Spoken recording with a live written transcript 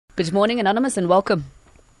Good morning, Anonymous, and welcome.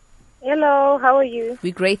 Hello, how are you?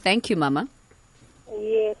 We're great, thank you, Mama.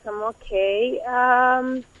 Yes, I'm okay.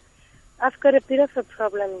 I've got a bit of a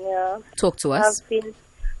problem here. Talk to us.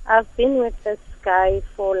 I've been with this guy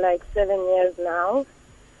for like 7 years now.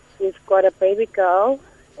 We've got a baby girl,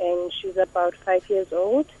 and she's about 5 years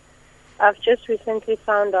old. I've just recently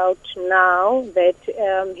found out now that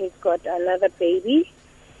he's got another baby.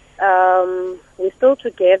 We're still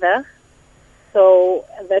together, so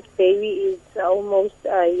that baby is almost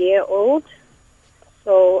a year old.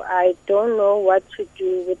 So I don't know what to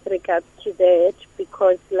do with regards to that,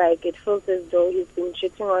 because like it feels as though he's been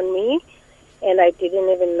cheating on me and I didn't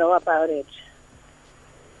even know about it.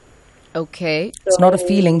 Okay. It's not a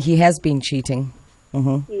feeling, he has been cheating.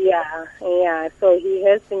 Mm-hmm. Yeah. So he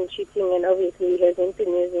has been cheating, and obviously he hasn't been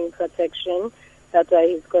using protection. That's why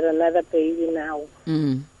he's got another baby now.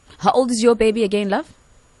 Mm. How old is your baby again, love?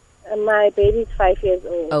 My baby's 5 years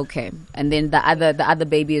old. Okay. And then the other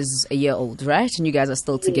baby is a year old, right? And you guys are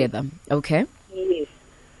still together. Okay. Yes.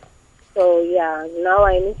 So yeah, now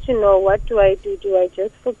I need to know, what do I do? Do I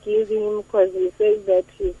just forgive him because he says that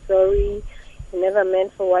he's sorry, he never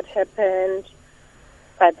meant for what happened?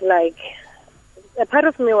 But like, a part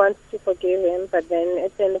of me wants to forgive him, but then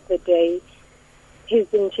at the end of the day, he's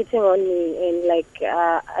been cheating on me, and like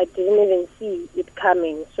I didn't even see it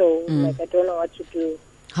coming. So like, I don't know what to do.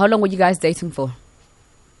 How long were you guys dating for?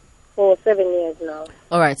 For 7 years now.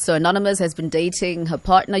 All right. So Anonymous has been dating her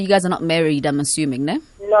partner. You guys are not married, I'm assuming, no?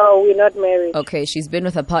 No, we're not married. Okay, she's been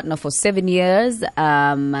with her partner for 7 years.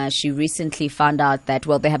 She recently found out that,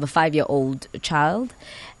 well, they have a 5-year-old child.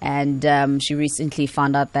 And she recently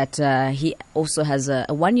found out that he also has a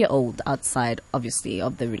 1-year-old outside, obviously,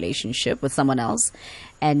 of the relationship with someone else.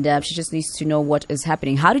 And she just needs to know what is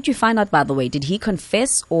happening. How did you find out, by the way? Did he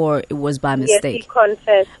confess, or it was by mistake? Yes, he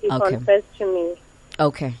confessed. He confessed to me.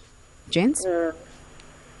 Okay. James?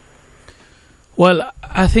 Well,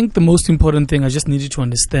 I think the most important thing, I just needed to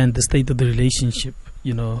understand the state of the relationship,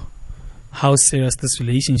 how serious this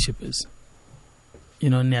relationship is.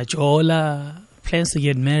 Nyajola, plans to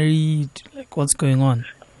get married, like what's going on?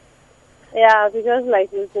 Yeah, because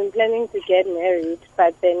like we've been planning to get married,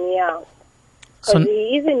 but then so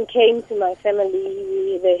he even came to my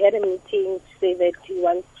family. They had a meeting to say that he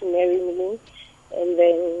wants to marry me, and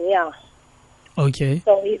then Okay.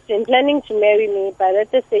 So he's been planning to marry me, but at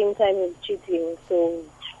the same time he's cheating. So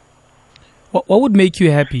what would make you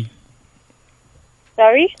happy?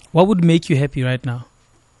 Sorry? What would make you happy right now?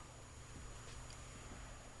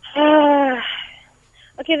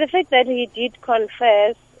 Okay, the fact that he did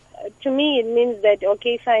confess, to me it means that,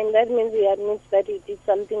 okay, fine, that means he admits that he did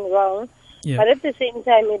something wrong. Yeah. But at the same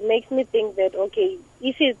time, it makes me think that, okay,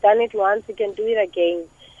 if he's done it once, he can do it again.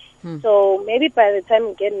 So maybe by the time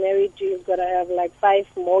we get married, he's going to have like 5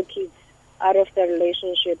 more kids out of the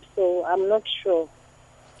relationship. So I'm not sure.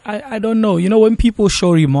 I don't know. When people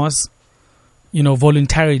show remorse,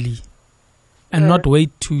 voluntarily and not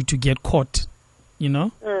wait to get caught,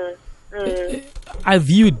 I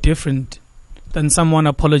view it different than someone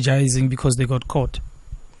apologizing because they got caught.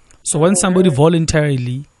 So when somebody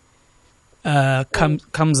voluntarily comes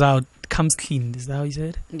clean, is that how you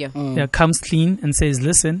said? Yeah, comes clean and says,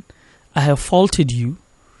 listen, I have faulted you.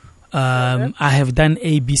 I have done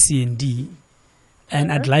A, B, C, and D,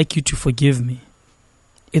 and I'd like you to forgive me.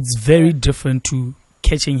 It's very different to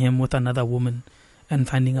catching him with another woman and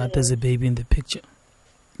finding out there's a baby in the picture,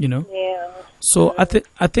 Yeah. So I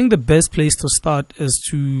think the best place to start is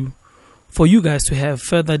for you guys to have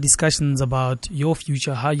further discussions about your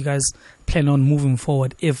future, how you guys plan on moving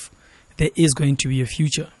forward if there is going to be a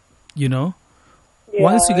future,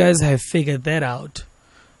 Once you guys have figured that out,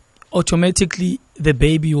 automatically the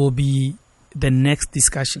baby will be the next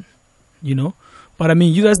discussion, But I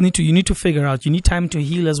mean, you guys need to figure out, you need time to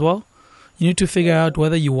heal as well. You need to figure out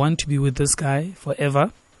whether you want to be with this guy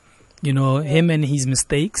forever, him and his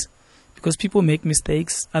mistakes, because people make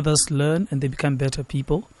mistakes, others learn and they become better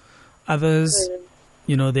people. Others,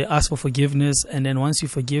 they ask for forgiveness, and then once you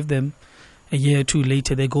forgive them, a year or two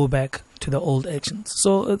later, they go back to the old actions.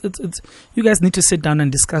 So it's you guys need to sit down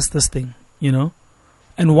and discuss this thing,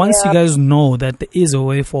 And once you guys know that there is a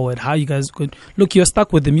way forward, how you guys could look, you're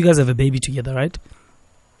stuck with them. You guys have a baby together, right?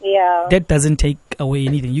 Yeah. That doesn't take away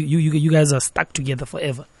anything. You guys are stuck together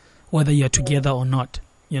forever, whether you're together or not,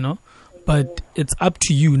 But it's up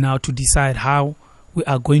to you now to decide how we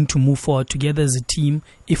are going to move forward together as a team,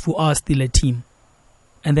 if we are still a team,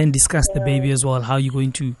 and then discuss the baby as well. How you're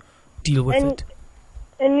going to deal with it.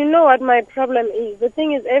 And you know what my problem is? The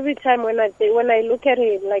thing is, every time when I look at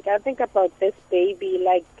him, like I think about this baby,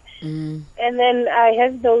 like, and then I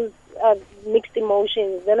have those mixed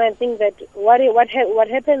emotions. Then I think that what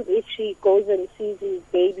happens if she goes and sees his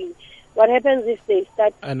baby? What happens if they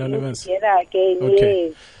start Anonymous together again? Okay.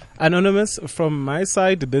 Yes. Anonymous, from my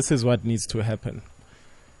side, this is what needs to happen.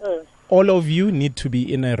 All of you need to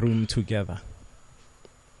be in a room together.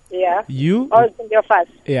 Yeah. You, your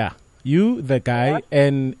first. yeah, you, the guy,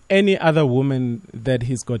 and any other woman that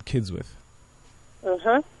he's got kids with.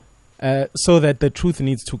 So that the truth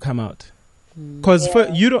needs to come out. Because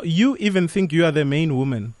you even think you are the main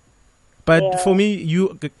woman, but for me,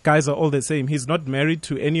 you guys are all the same. He's not married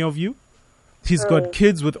to any of you. He's got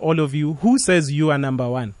kids with all of you. Who says you are number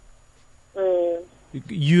one?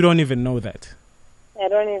 You don't even know that. I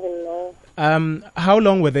don't even know. How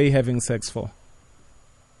long were they having sex for?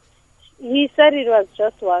 He said it was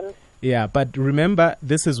just once. Yeah, but remember,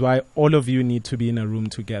 this is why all of you need to be in a room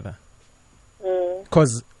together.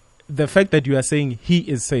 Because the fact that you are saying he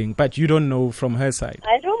is saying, but you don't know from her side.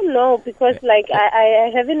 I don't know because, like, I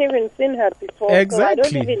haven't even seen her before. Exactly. So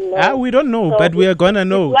I don't even know. We don't know, so but we are gonna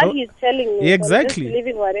know. What he's telling me. Exactly. So I'm just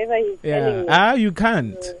believing whatever he's telling me. You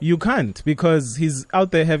can't. You can't because he's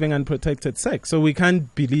out there having unprotected sex. So we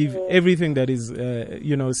can't believe everything that is,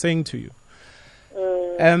 saying to you.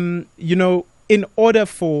 In order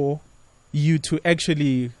for you to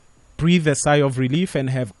actually breathe a sigh of relief and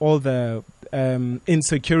have all the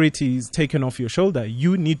insecurities taken off your shoulder,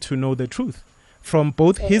 you need to know the truth from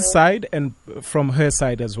both his side and from her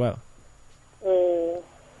side as well.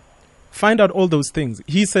 Find out all those things.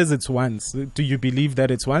 He says it's once. Do you believe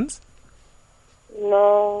that it's once?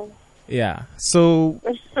 No. Yeah. So,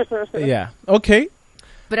 yeah. Okay.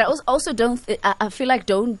 But I also don't. I feel like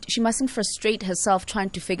she mustn't frustrate herself trying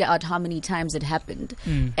to figure out how many times it happened.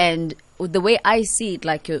 And the way I see it,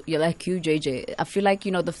 like you're like you, JJ. I feel like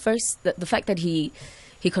the fact that he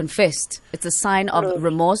confessed, it's a sign of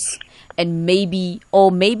remorse, and maybe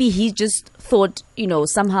he just thought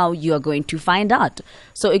somehow you are going to find out.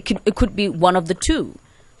 So it could be one of the two.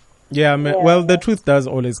 Yeah. Well, the truth does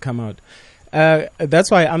always come out.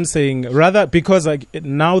 That's why I'm saying rather because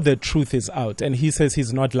now the truth is out and he says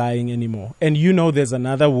he's not lying anymore. And there's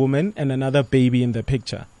another woman and another baby in the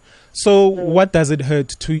picture. So what does it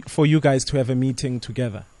hurt for you guys to have a meeting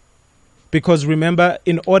together? Because remember,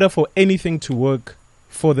 in order for anything to work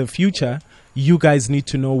for the future, you guys need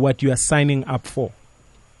to know what you are signing up for.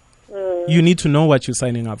 You need to know what you're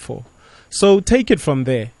signing up for. So take it from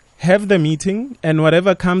there. Have the meeting, and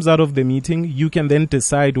whatever comes out of the meeting, you can then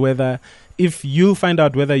decide if you find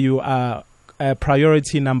out whether you are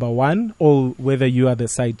priority number one or whether you are the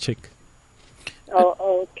side chick.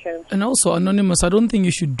 Oh, okay. And also, Anonymous, I don't think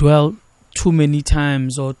you should dwell too many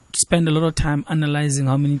times or spend a lot of time analyzing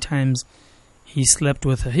how many times he slept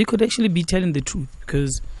with her. He could actually be telling the truth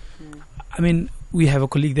because, we have a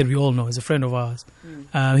colleague that we all know, is a friend of ours.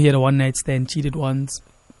 He had a one-night stand, cheated once.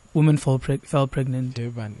 Woman fell pregnant.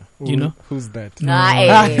 You know? Who's that? No.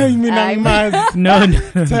 No.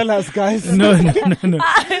 Tell us, guys. No.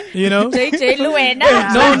 JJ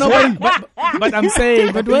Luena. No, but I'm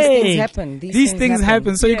saying, but these wait. Things happen. These things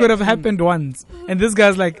happen. So it could have happened once. And this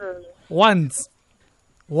guy's like, once.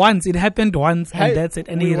 It happened once, and that's it.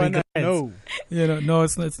 And he regrets. No,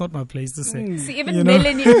 it's not my place to say. See, even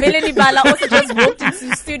Melanie Bala also just walked into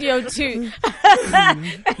the studio too.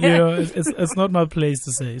 It's not my place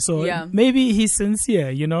to say. So maybe he's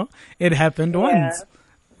sincere. It happened once.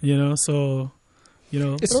 So.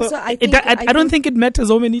 I don't think it matters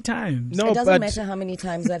how many times. No, it doesn't matter how many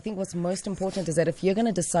times. I think what's most important is that if you're going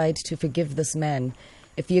to decide to forgive this man,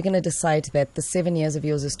 if you're going to decide that the 7 years of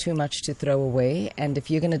yours is too much to throw away, and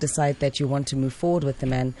if you're going to decide that you want to move forward with the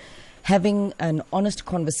man, having an honest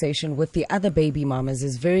conversation with the other baby mamas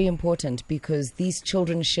is very important because these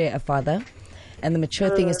children share a father. And the mature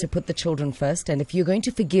thing is to put the children first. And if you're going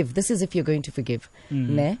to forgive, this is if you're going to forgive,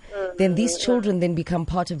 then these children then become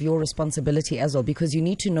part of your responsibility as well because you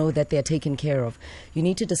need to know that they're taken care of. You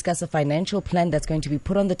need to discuss a financial plan that's going to be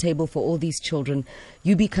put on the table for all these children.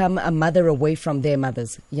 You become a mother away from their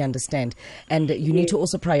mothers, you understand? And you need to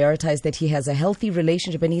also prioritize that he has a healthy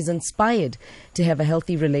relationship and he's inspired to have a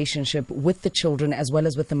healthy relationship with the children as well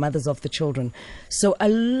as with the mothers of the children. So a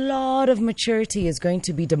lot of maturity is going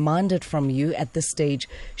to be demanded from you at this stage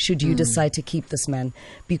should you decide to keep this man,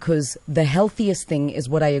 because the healthiest thing is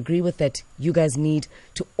what I agree with, that you guys need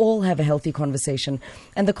to all have a healthy conversation,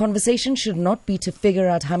 and the conversation should not be to figure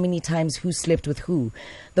out how many times who slept with who.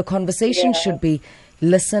 The conversation should be,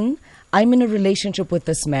 listen, I'm in a relationship with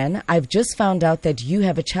this man. I've just found out that you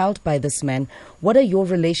have a child by this man. What are your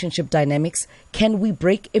relationship dynamics? Can we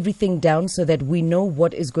break everything down so that we know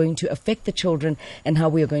what is going to affect the children and how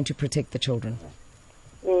we are going to protect the children?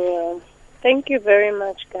 Yeah. Thank you very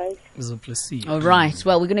much, guys. It was a pleasure. All right.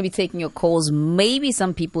 Well, we're going to be taking your calls. Maybe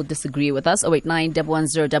some people disagree with us.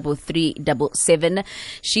 089-110-3377.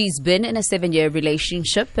 She's been in a 7-year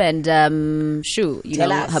relationship, and her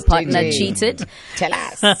partner cheated. Tell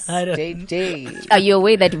us, JJ. Are you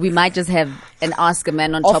aware that we might just have an Ask a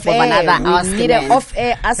Man on top of another Ask a Need Man? an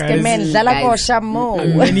off-air Ask a Man.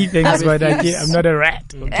 Many things, but I'm not a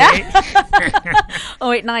rat. Okay.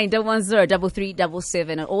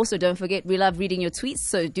 089-110-3377. And also, don't forget, we love reading your tweets,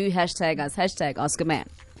 so do hashtag us, hashtag Ask a Man.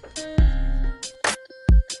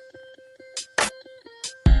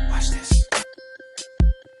 Watch this.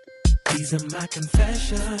 These are my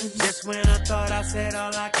confessions. Just when I thought I said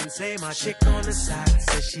all I can say, my chick on the side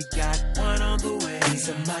says she got one on the way. These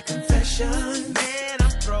are my confessions. Man,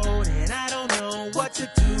 I'm thrown and I don't know what to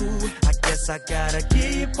do. I guess I gotta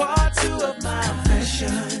give you part 2 of my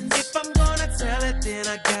confessions. If I'm gonna tell it, then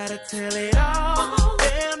I gotta tell it all.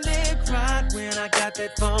 Damn, they cried when I got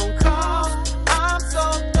that phone call. I'm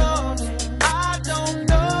so thrown, I don't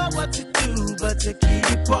know what to do but to give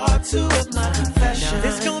you part 2 of my confessions. Now,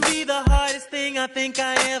 this gonna be the hardest thing I think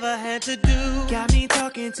I ever had to do. Got me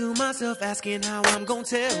talking to myself, asking how I'm gonna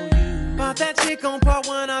tell you about that chick on part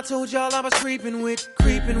 1 I told y'all I was creeping with.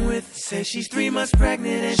 Say she's 3 months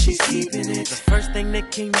pregnant and she's keeping it. The first thing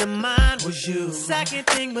that came to mind was you. Second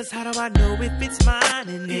thing was, how do I know if it's mine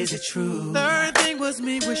and is it true? Third thing was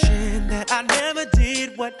me wishing that I never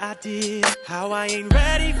did what I did. How I ain't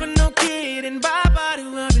ready for no kid and bye-bye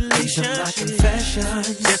to a relationship. These are my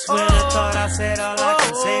confessions. Just when I thought I said all I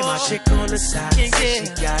can say, my chick on the side said she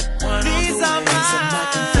got one These on the way. These are my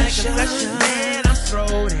confessions. Man, I'm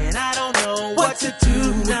thrown and I don't know what to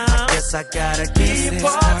do now. I guess I gotta give you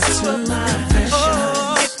part 2 of my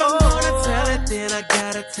confessions. If I'm gonna tell it, then I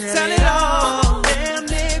gotta tell it all. Damn,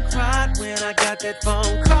 they cried when I got that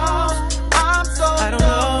phone call. I'm so I don't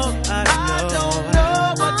know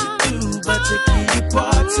what to do but to give you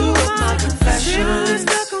part 2 of my confessions. Sitting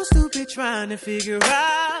stuck on stupid trying to figure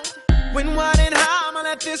out when, what, and how I'ma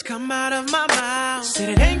let this come out of my mouth. Said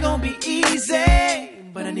it ain't gonna be easy,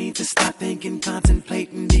 but I need to stop thinking,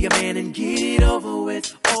 contemplating, be a man and get it over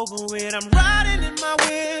with. I'm riding in my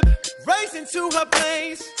whip, racing to her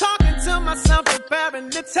place, talking to myself, preparing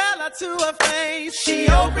to tell her to her face. She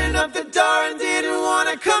opened up the door and didn't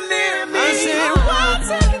wanna come near me. I said, one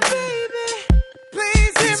second, baby,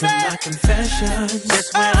 please hear me. These are my confessions.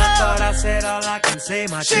 Just when I thought I said all I can say,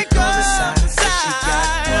 my chick on the side said she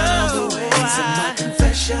got one on the way. These are my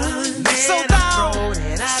confessions. Man, so gone,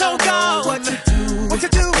 and I don't know what to do.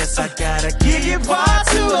 Guess I gotta give you part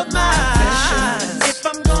 2 of my confessions. If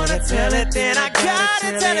I'm gonna tell it, then I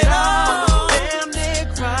gotta tell it all. Damn, they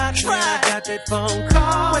cried when I got that phone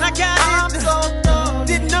call. When I got it,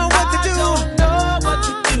 didn't know what to do.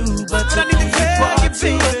 But I need to tell you,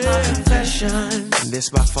 baby, my confessions. This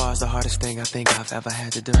by far is the hardest thing I think I've ever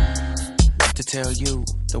had to do. To tell you,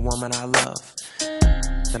 the woman I love,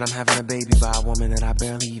 that I'm having a baby by a woman that I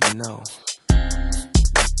barely even know.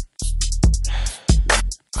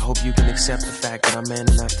 I hope you can accept the fact that I'm man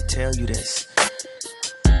enough to tell you this.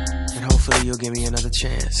 And hopefully you'll give me another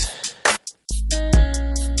chance.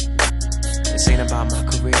 This ain't about my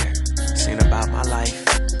career. This ain't about my life.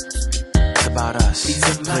 It's about us. These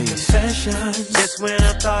are my confessions. Just when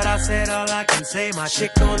I thought I said all I can say, my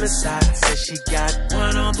chick on the side says she got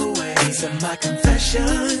one on the way. These are my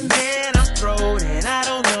confessions. Man, I'm thrown and I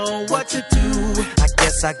don't know what to do. I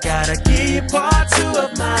guess I gotta give you part 2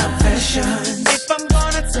 of my confessions. If I'm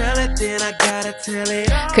gonna tell it, then I gotta tell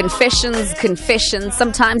it all. Confessions.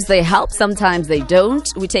 Sometimes they help, sometimes they don't.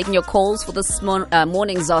 We're taking your calls for this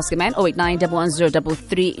morning's Ask a Man.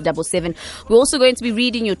 089-110-3377. We're also going to be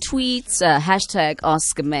reading your tweets. Hashtag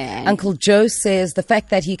Ask a Man. Uncle Joe says the fact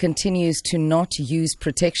that he continues to not use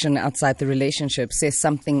protection outside the relationship says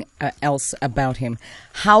something else about him.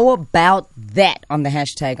 How about that on the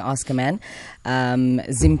hashtag Ask a Man?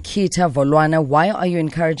 Zimkita Volwana, why are you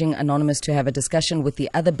encouraging Anonymous to have a discussion with the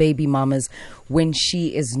other baby mamas when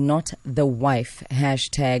she is not the wife?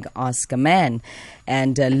 Hashtag Ask a Man.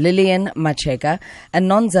 And Lillian Macheka,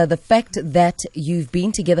 Anonza, the fact that you've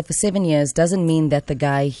been together for 7 years doesn't mean that the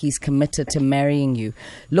guy, he's committed to marrying you.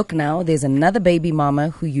 Look now, there's another baby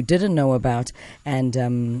mama who you didn't know about,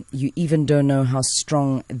 and you even don't know how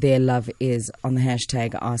strong their love is. On the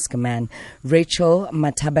hashtag Ask a Man. Rachel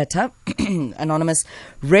Matabata, Anonymous,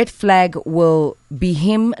 red flag will be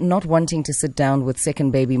him not wanting to sit down with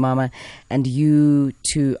second baby mama and you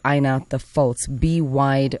to iron out the faults. Be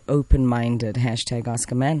wide open-minded. Hashtag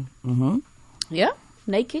Ask a Man. Mm-hmm. Yeah.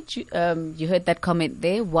 Naked, you heard that comment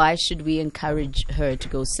there. Why should we encourage her to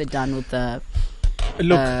go sit down with the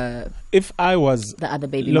Look, if I was the other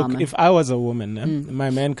baby mama. if I was a woman, my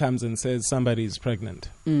man comes and says somebody is pregnant,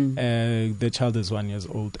 the child is 1 year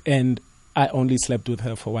old, and I only slept with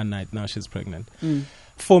her for one night. Now she's pregnant.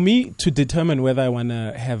 For me to determine whether I want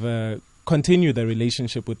to continue the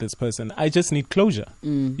relationship with this person, I just need closure.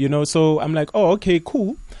 You know, so I'm like, oh, okay,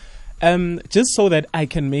 cool. Just so that I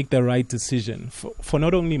can make the right decision for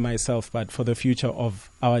not only myself, but for the future of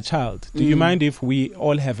our child. Do you mind if we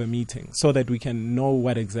all have a meeting so that we can know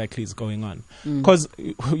what exactly is going on? Because,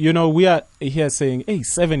 you know, we are here saying, hey,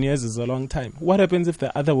 7 years is a long time. What happens if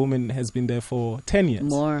the other woman has been there for 10 years?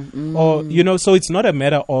 More. Or, you know, so it's not a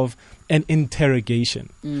matter of an interrogation,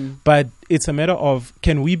 but it's a matter of,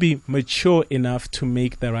 can we be mature enough to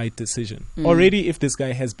make the right decision? Already, if this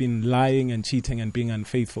guy has been lying and cheating and being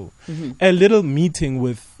unfaithful, a little meeting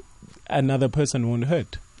with another person won't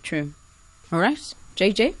hurt. True. All right.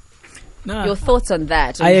 JJ? Nah, your thoughts on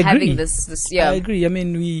that? I agree. Having this, I agree. I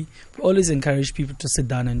mean, we always encourage people to sit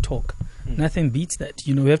down and talk. Nothing beats that.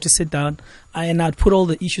 You know, we have to sit down and I'd put all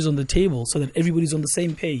the issues on the table so that everybody's on the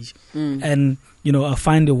same page and, you know,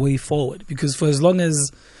 find a way forward. Because for as long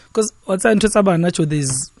as, because what's natural,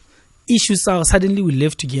 there's issues. So suddenly we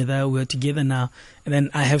live together, we're together now, and then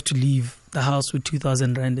I have to leave the house with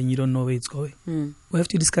 2,000 rand and you don't know where it's going. We have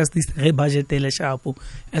to discuss this budget and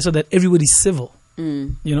so that everybody's civil.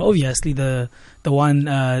 You know, obviously the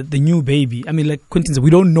new baby, I mean, like Quentin said,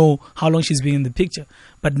 we don't know how long she's been in the picture,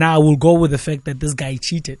 but now we'll go with the fact that this guy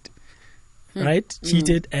cheated, right?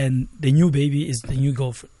 Cheated, and the new baby is the new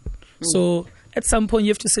girlfriend. So at some point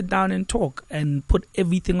you have to sit down and talk and put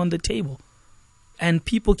everything on the table. And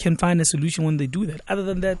people can find a solution when they do that. Other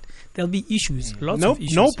than that, there'll be issues, lots of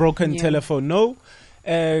issues. No broken telephone, no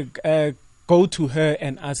go to her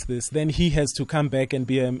and ask this. Then he has to come back and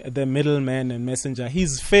be the middleman and messenger.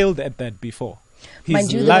 He's failed at that before.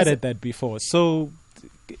 He's lied at that before. So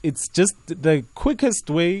it's just the quickest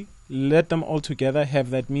way. Let them all together have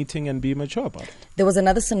that meeting and be mature about it. There was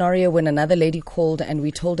another scenario when another lady called and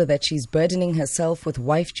we told her that she's burdening herself with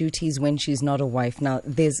wife duties when she's not a wife. Now,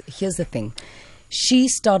 here's the thing. She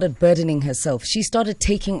started burdening herself. She started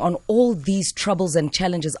taking on all these troubles and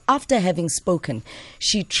challenges after having spoken.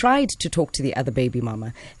 She tried to talk to the other baby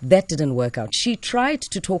mama. That didn't work out. She tried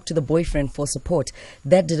to talk to the boyfriend for support.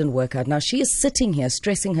 That didn't work out. Now she is sitting here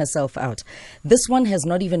stressing herself out. This one has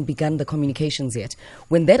not even begun the communications yet.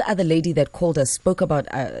 When that other lady that called us spoke about,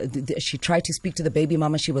 she tried to speak to the baby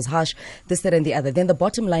mama, she was harsh, this, that, and the other. Then the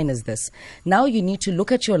bottom line is this. Now you need to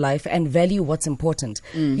look at your life and value what's important.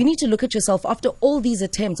 You need to look at yourself after all these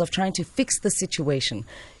attempts of trying to fix the situation.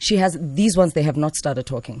 She has these ones, they have not started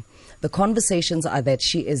talking. The conversations are that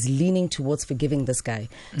she is leaning towards forgiving this guy.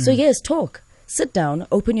 So yes, talk. Sit down,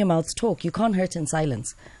 open your mouths, talk. You can't hurt in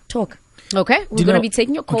silence. Talk. Okay, we're going to be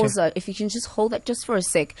taking your calls. If you can just hold that just for a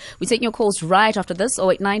sec. We're taking your calls right after this.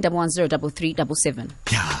 089-110-3377.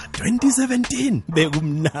 Yeah, 2017.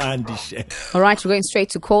 All right, we're going straight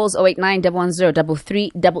to calls.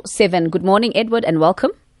 089-110-3377. Good morning, Edward, and welcome.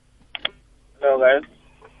 Hello, guys.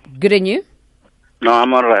 Good, and you? No,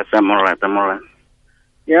 I'm all right.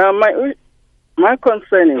 Yeah, my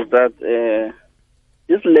concern is that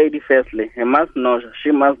this lady, firstly, she must know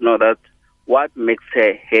that what makes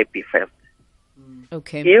her happy first.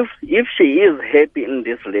 Okay. If she is happy in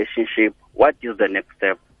this relationship, what is the next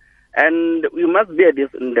step? And we must bear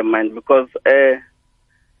this in the mind because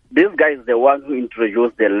this guy is the one who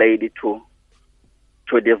introduced the lady to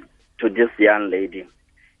this young lady.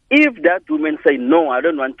 If that woman say, no, I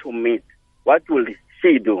don't want to meet, what will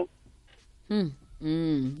she do?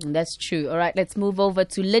 That's true. All right, let's move over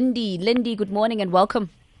to Lindy. Lindy, good morning and welcome.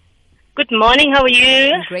 Good morning. How are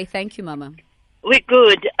you? Great. Thank you, Mama. We're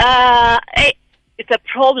good. It's a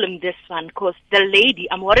problem, this one, because the lady,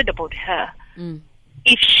 I'm worried about her.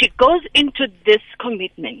 If she goes into this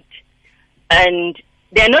commitment and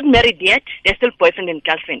they're not married yet, they're still boyfriend and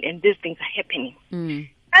girlfriend, and these things are happening.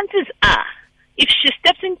 Chances are, if she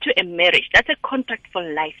steps into a marriage, that's a contract for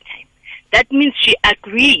lifetime. That means she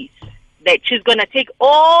agrees that she's going to take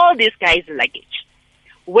all this guy's luggage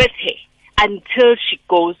with her until she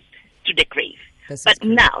goes to the grave. But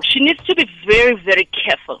now, she needs to be very, very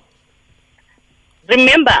careful.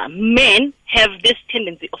 Remember, men have this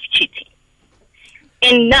tendency of cheating.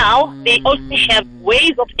 And now, they also have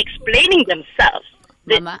ways of explaining themselves.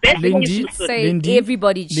 Mama, Lindy,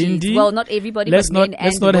 everybody cheats. Lindy, well, not everybody, let's but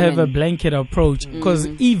not have a blanket approach, because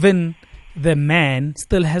even the man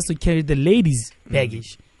still has to carry the lady's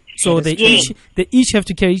baggage. So they each have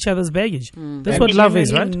to carry each other's baggage. That's what love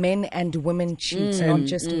is, right? Men and women cheat, not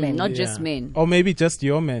just men. Not just men. Or maybe just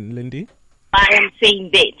your men, Lindy. I am saying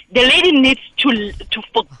that the lady needs to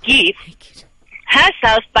forgive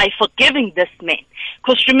herself by forgiving this man.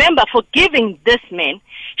 Because remember, forgiving this man,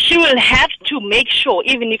 she will have to make sure,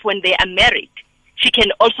 even if when they are married, she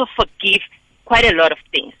can also forgive quite a lot of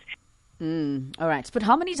things. All right. But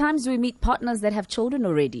how many times do we meet partners that have children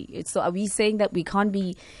already? So are we saying that we can't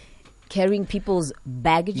be carrying people's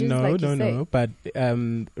baggages? No. But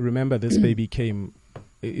remember, this baby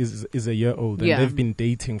is a year old, and they've been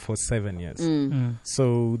dating for 7 years.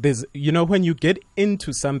 So there's, when you get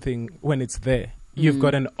into something, when it's there, you've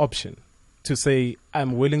got an option to say,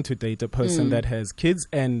 I'm willing to date a person that has kids,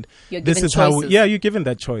 and this is how, you're given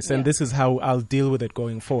that choice, and this is how I'll deal with it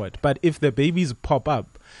going forward. But if the babies pop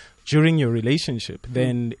up during your relationship,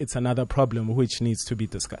 then it's another problem which needs to be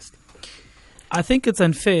discussed. I think it's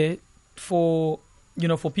unfair for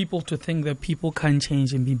people to think that people can't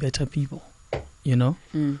change and be better people.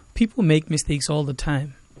 People make mistakes all the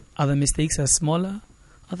time. Other mistakes are smaller,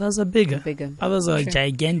 others are bigger. Others are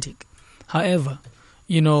gigantic. However,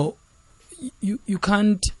 you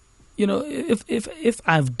can't, if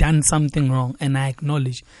I've done something wrong and I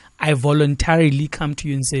acknowledge, I voluntarily come to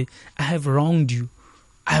you and say, I have wronged you,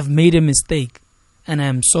 I have made a mistake, and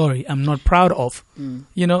I'm sorry, I'm not proud of.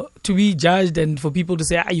 To be judged and for people to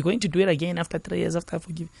say, are you going to do it again after 3 years after I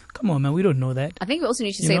forgive? Come on, man, we don't know that. I think we also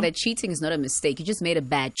need to say that cheating is not a mistake. You just made a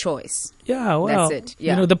bad choice. Yeah, well, that's it.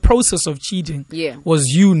 Yeah. The process of cheating was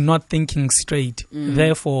you not thinking straight.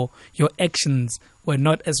 Therefore, your actions were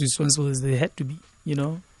not as responsible as they had to be,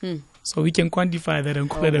 So we can quantify that and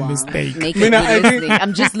call it a mistake.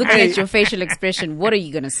 I'm just looking at your facial expression. What are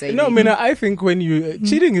you going to say? No, Mina, I think when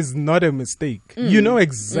cheating is not a mistake. You know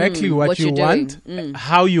exactly what you want,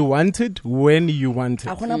 how you want it, when you want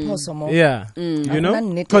it. Yeah.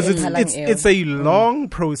 Because it's a long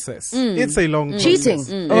process. It's a long process. Cheating.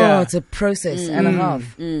 It's a process and a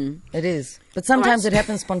half. It is. But sometimes it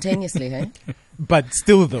happens spontaneously, hey? But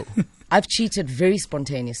still, though. I've cheated very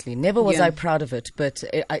spontaneously. Never was I proud of it, but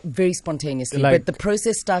very spontaneously. But the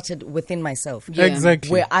process started within myself.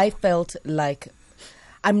 Exactly. Where I felt like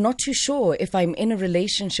I'm not too sure if I'm in a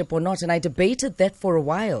relationship or not. And I debated that for a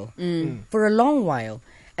while, for a long while.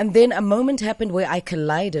 And then a moment happened where I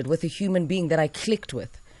collided with a human being that I clicked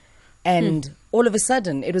with. And all of a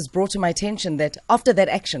sudden, it was brought to my attention that after that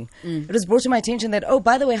action, it was brought to my attention that, oh,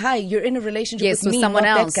 by the way, hi, you're in a relationship with me, someone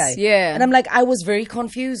not else. that guy. Yeah. And I'm like, I was very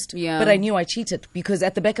confused, but I knew I cheated because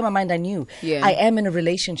at the back of my mind, I knew I am in a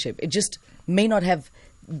relationship. It just may not have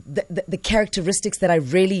the characteristics that I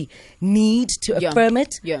really need to affirm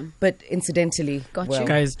it. But incidentally,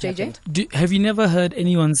 guys, JJ, have you never heard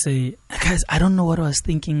anyone say, guys, I don't know what I was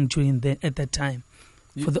thinking at that time.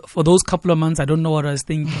 For those couple of months, I don't know what I was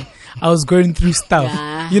thinking. I was going through stuff.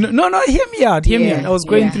 Hear me out. I was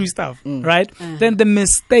going through stuff, right? Then the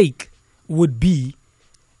mistake would be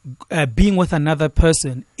being with another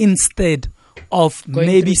person instead of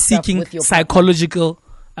maybe seeking psychological,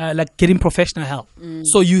 like getting professional help.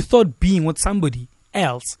 So you thought being with somebody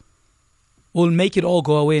else will make it all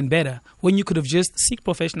go away and better when you could have just seek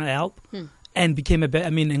professional help and became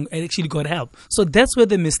and actually got help. So that's where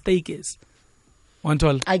the mistake is.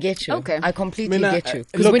 I get you. Okay. I completely get you.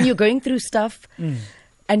 Because when you're going through stuff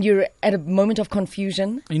and you're at a moment of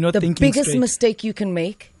confusion, the biggest mistake you can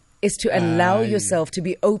make is to allow yourself to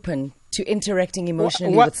be open to interacting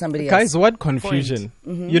emotionally with somebody else. Guys, what confusion?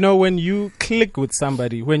 When you click with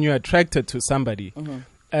somebody, when you're attracted to somebody,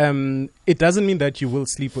 it doesn't mean that you will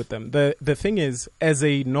sleep with them. The thing is, as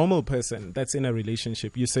a normal person that's in a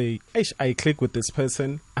relationship, you say, I click with this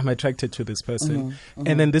person, I'm attracted to this person.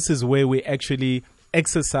 And then this is where we actually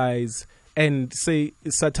exercise and say,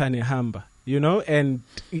 Satane Hamba, and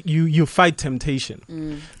you fight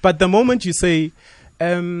temptation. But the moment you say,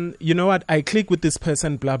 you know what, I click with this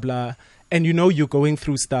person, blah, blah, and you're going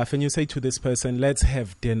through stuff, and you say to this person, let's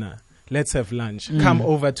have dinner. Let's have lunch. Come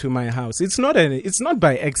over to my house. It's not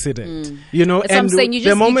by accident, That's and saying. You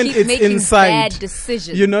the moment you keep it's making inside, bad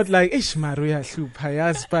decisions. you're not like,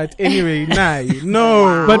 but anyway,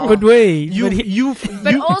 no. But wait,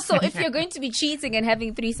 But also, if you're going to be cheating and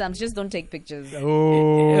having threesomes, just don't take pictures.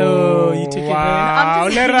 You took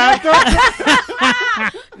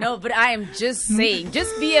No, but I am just saying,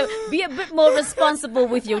 just be a bit more responsible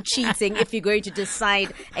with your cheating if you're going to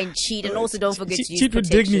decide and cheat, and also don't forget to use cheat with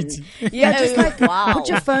dignity. Yeah, just like put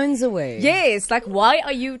your phones away. Yes, like why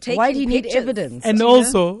are you taking? Why do you pictures? need evidence? And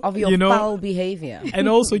also of your foul behavior. And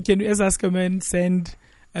also, can you, as Askaman, send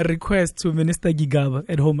a request to Minister Gigaba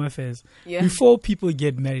at Home Affairs before people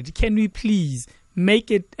get married? Can we please make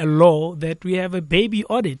it a law that we have a baby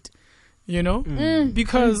audit?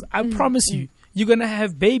 Because I promise you, you're gonna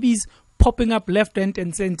have babies popping up left, right,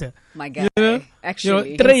 and center. My guy,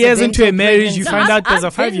 actually. 3 years into a marriage, you find out there's a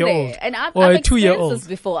I've been 5-year-old there, and I've or a experienced 2-year-old. this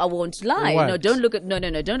before. I won't lie. What? No, don't look at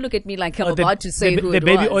don't look at me like I'm Or about to say who the it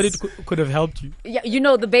baby was. audit could have helped you. Yeah,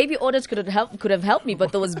 the baby audit could have helped me,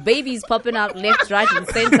 but there was babies popping out left, right, and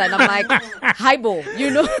center, and I'm like, highball,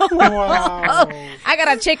 Wow. I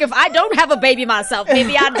gotta check if I don't have a baby myself.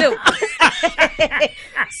 Maybe I do.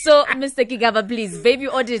 So, Mr. Kigaba, please, baby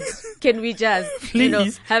audit. Can we just,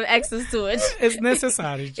 Please. have access to it? It's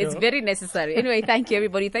necessary, Joe. It's very necessary. Anyway, thank you,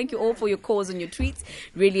 everybody. Thank you all for your calls and your tweets.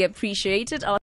 Really appreciate it.